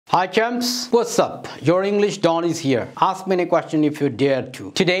Hi champs, what's up? Your English Don is here. Ask me any question if you dare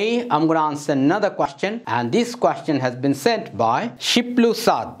to. Today I'm going to answer another question, and this question has been sent by Shiplu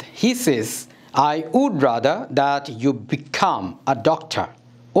Sad. He says, I would rather that you become a doctor,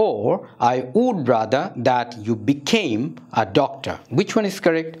 or I would rather that you became a doctor. Which one is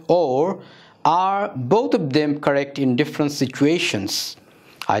correct? Or are both of them correct in different situations?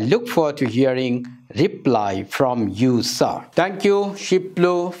 I look forward to hearing reply from you, sir. Thank you,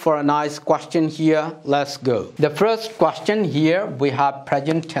 Shiplu, for a nice question here. Let's go. The first question here, we have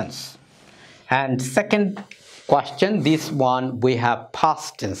present tense. And second question, this one, we have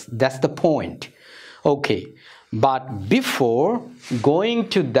past tense. That's the point. Okay. But before going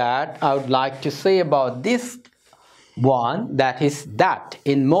to that, I would like to say about this one, that is that.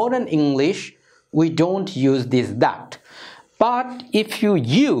 In modern English, we don't use this that. But if you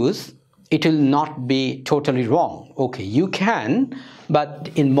use, it will not be totally wrong. Okay, you can, but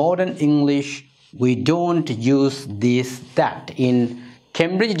in modern English, we don't use this, that. In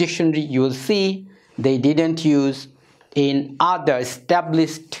Cambridge Dictionary, you will see they didn't use. In other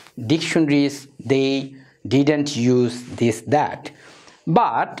established dictionaries, they didn't use this, that.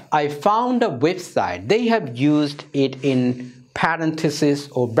 But I found a website, they have used it in parenthesis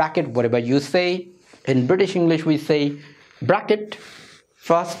or bracket, whatever you say. In British English, we say bracket,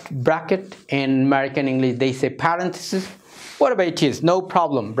 first bracket. In American English, they say parenthesis. Whatever it is, no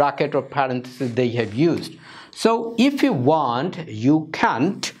problem. Bracket or parenthesis they have used. So if you want, you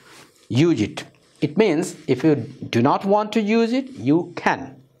can't use it. It means if you do not want to use it, you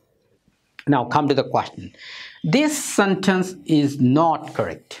can. Now come to the question. This sentence is not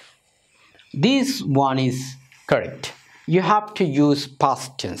correct. This one is correct. You have to use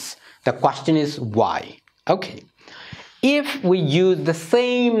past tense. The question is why? Okay. If we use the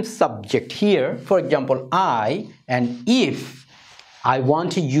same subject here, for example, I, and if I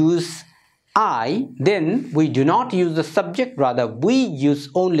want to use I, then we do not use the subject, rather we use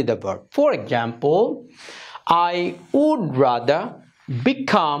only the verb. For example, I would rather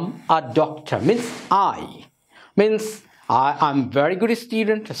become a doctor, means I'm very good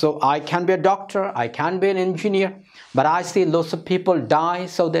student, so I can be a doctor, I can be an engineer, but I see lots of people die,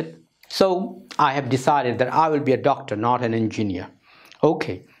 so I have decided that I will be a doctor, not an engineer.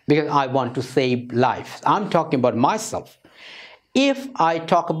 Okay, because I want to save lives. I'm talking about myself. If I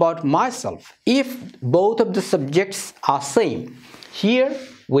talk about myself, if both of the subjects are same, here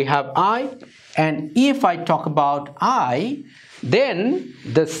we have I, and if I talk about I, then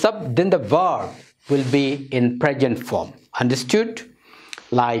the verb will be in present form. Understood?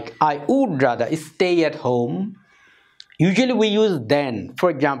 Like I would rather stay at home. Usually we use then.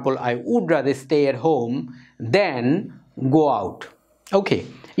 For example, I would rather stay at home than go out. Okay,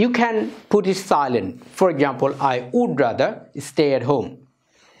 you can put it silent. For example, I would rather stay at home.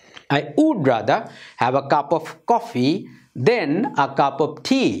 I would rather have a cup of coffee than a cup of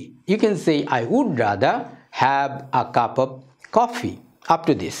tea. You can say I would rather have a cup of coffee. Up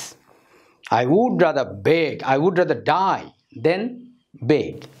to this. I would rather beg, I would rather die than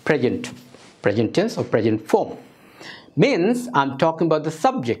beg. Present tense or present form. Means I'm talking about the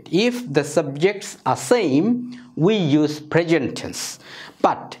subject. If the subjects are same, we use present tense.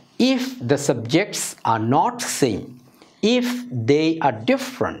 But if the subjects are not same, if they are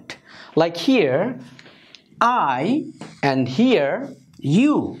different, like here I and here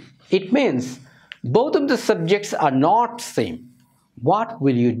you, it means both of the subjects are not same. What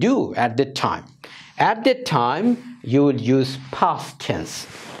will you do at that time? At that time, you will use past tense.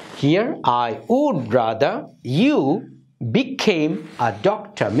 Here, I would rather you became a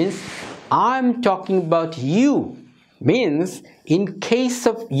doctor, means I'm talking about you, means in case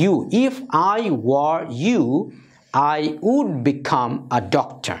of you, if I were you, I would become a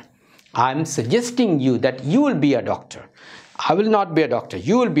doctor. I'm suggesting you that you will be a doctor. I will not be a doctor,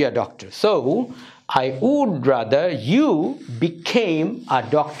 you will be a doctor. So I would rather you became a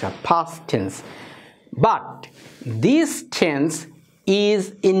doctor, past tense. But this tense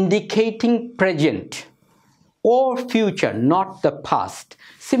is indicating present or future, not the past.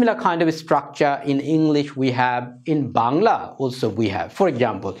 Similar kind of structure in English we have, in Bangla also we have. For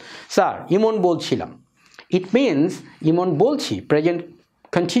example, sir, imon bolchilam. It means imon bolchi, present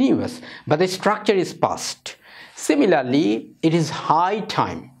continuous, but the structure is past. Similarly, it is high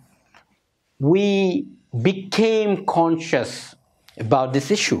time we became conscious about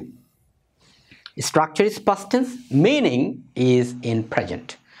this issue. Structure is past tense, meaning is in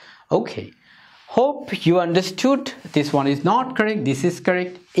present. Okay. Hope you understood. This one is not correct, this is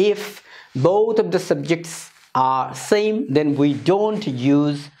correct. If both of the subjects are same, then we don't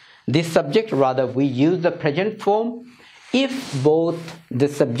use this subject, rather we use the present form. If both the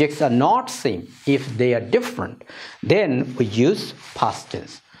subjects are not same, if they are different, then we use past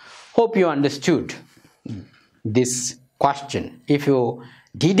tense. Hope you understood this question. If you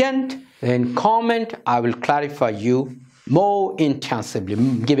didn't, then comment. I will clarify you more intensively,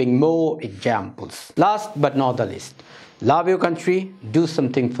 giving more examples. Last but not the least, love your country, do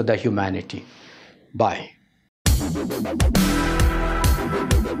something for the humanity. Bye.